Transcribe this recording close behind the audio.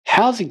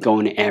How's it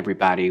going,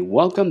 everybody?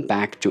 Welcome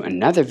back to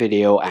another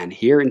video, and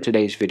here in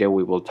today's video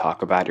we will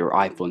talk about your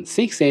iPhone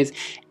 6s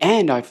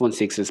and iPhone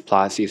 6s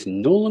Plus is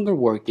no longer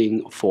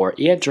working for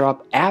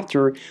AirDrop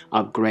after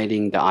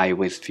upgrading the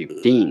iOS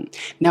 15.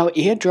 Now,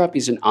 AirDrop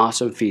is an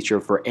awesome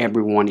feature for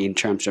everyone in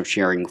terms of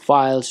sharing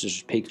files such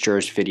as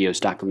pictures, videos,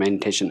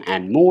 documentation,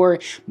 and more.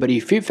 But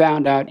if you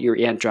found out your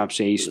AirDrop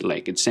says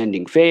like it's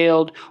sending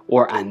failed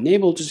or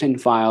unable to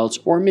send files,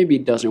 or maybe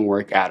it doesn't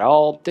work at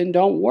all, then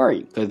don't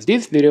worry, because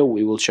this video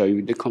we will show you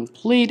the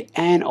complete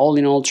and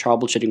all-in-all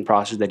troubleshooting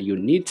process that you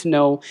need to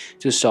know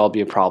to solve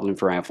your problem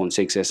for iPhone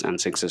 6s and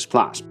 6s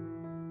Plus.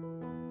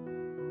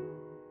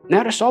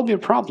 Now, to solve your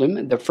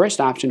problem, the first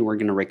option we're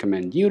going to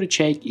recommend you to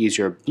check is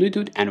your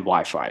Bluetooth and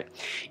Wi-Fi.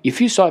 If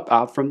you swipe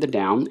up from the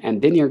down,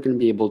 and then you're going to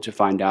be able to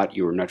find out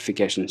your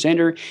notification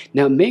center.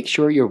 Now, make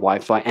sure your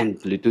Wi-Fi and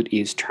Bluetooth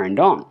is turned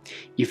on.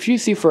 If you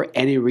see for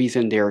any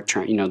reason they're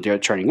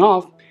turning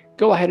off,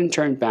 go ahead and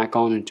turn it back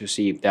on to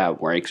see if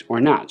that works or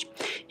not.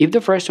 If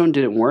the first one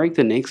didn't work,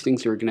 the next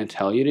things we're going to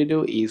tell you to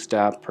do is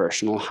the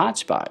personal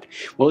hotspot.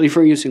 Well, if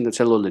you're using the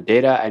cellular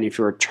data and if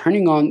you're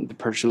turning on the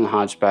personal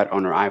hotspot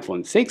on your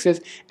iPhone 6s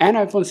and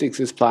iPhone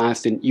 6s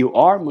Plus, then you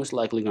are most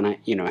likely going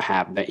to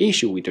have the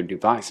issue with your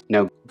device.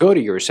 Now, go to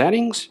your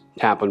settings,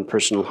 tap on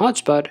personal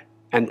hotspot,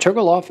 and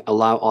toggle off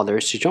allow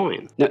others to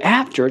join. Now,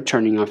 after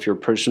turning off your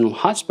personal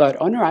hotspot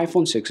on your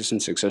iPhone 6s and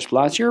 6s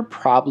Plus, your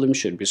problem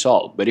should be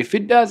solved. But if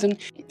it doesn't,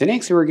 the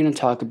next thing we're going to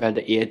talk about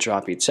the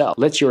AirDrop itself.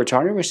 Let's say you're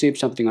trying to receive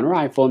something on your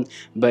iPhone,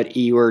 but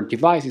your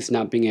device is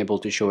not being able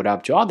to show it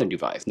up to other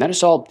devices. Now, to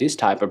solve this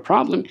type of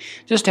problem,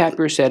 just tap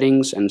your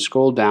settings and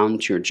scroll down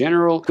to your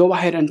general. Go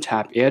ahead and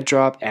tap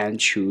AirDrop and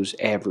choose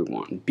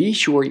everyone. Be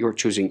sure you're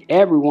choosing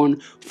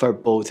everyone for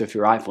both of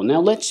your iPhone. Now,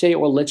 let's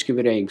give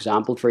it an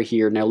example for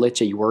here. Now, let's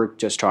say you were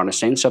just trying to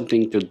send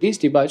something to this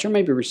device or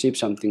maybe receive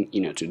something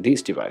to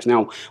this device.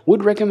 Now,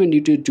 would recommend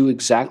you to do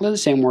exactly the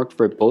same work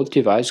for both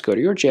devices. Go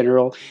to your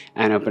general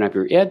and open up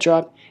your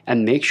AirDrop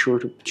and make sure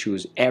to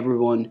choose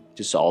everyone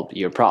to solve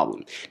your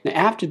problem. Now,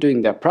 after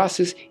doing that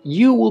process,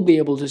 you will be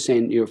able to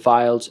send your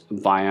files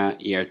via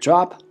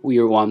AirDrop with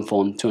your one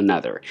phone to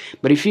another.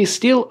 But if you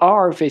still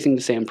are facing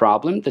the same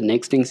problem, the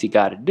next things you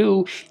got to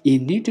do, you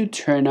need to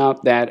turn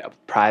up that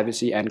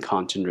privacy and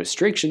content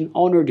restriction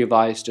on your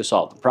device to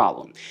solve the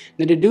problem.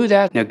 Now, to do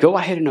that, now go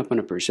ahead and open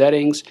up your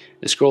settings,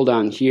 scroll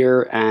down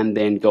here, and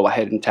then go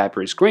ahead and type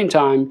your screen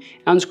time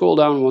and scroll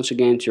down once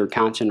again to your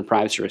content and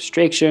privacy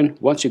restriction.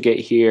 Once you get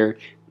here,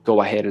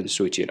 go ahead and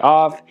switch it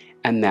off,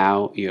 and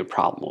now your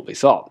problem will be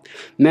solved.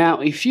 Now,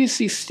 if you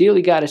see still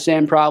you got the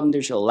same problem,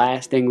 there's the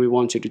last thing we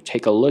want you to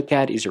take a look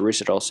at is your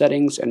reset all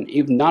settings. And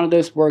if none of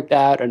this worked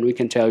out, and we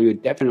can tell you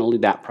definitely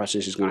that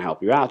process is going to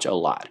help you out a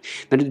lot.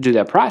 Now, to do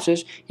that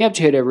process, you have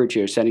to head over to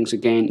your settings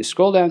again,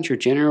 scroll down to your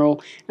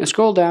general, and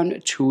scroll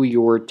down to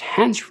your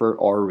transfer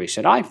or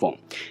reset iPhone.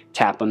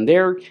 Tap on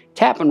there,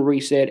 tap on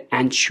reset,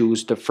 and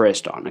choose the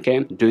first one. Okay,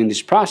 doing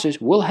this process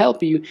will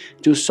help you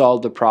to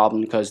solve the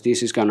problem because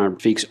this is gonna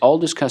fix all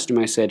these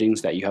customized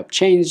settings that you have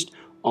changed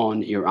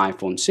on your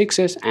iPhone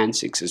 6s and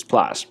 6s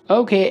Plus.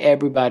 Okay,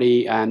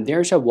 everybody,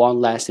 there's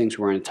one last thing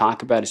we're going to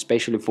talk about,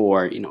 especially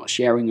for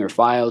sharing your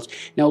files.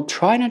 Now,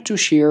 try not to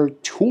share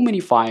too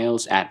many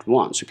files at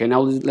once. Okay,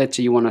 now let's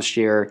say you want to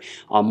share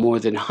more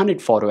than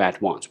 100 photos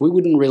at once. We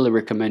wouldn't really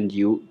recommend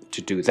you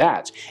to do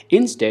that.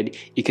 Instead,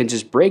 you can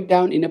just break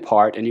down in a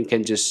part, and you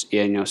can just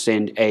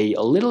send a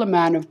little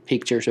amount of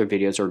pictures or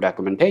videos or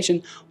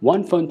documentation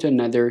one phone to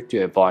another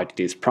to avoid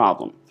this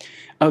problem.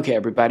 Okay,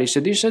 everybody, so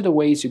these are the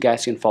ways you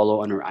guys can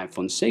follow on your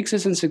iPhone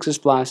 6s and 6s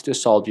Plus to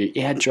solve your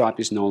AirDrop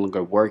is no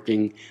longer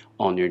working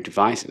on your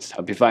devices.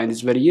 Hope you find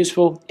this video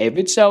useful. If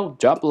it's so,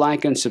 drop a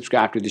like and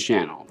subscribe to the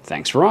channel.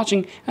 Thanks for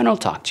watching, and I'll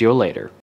talk to you later.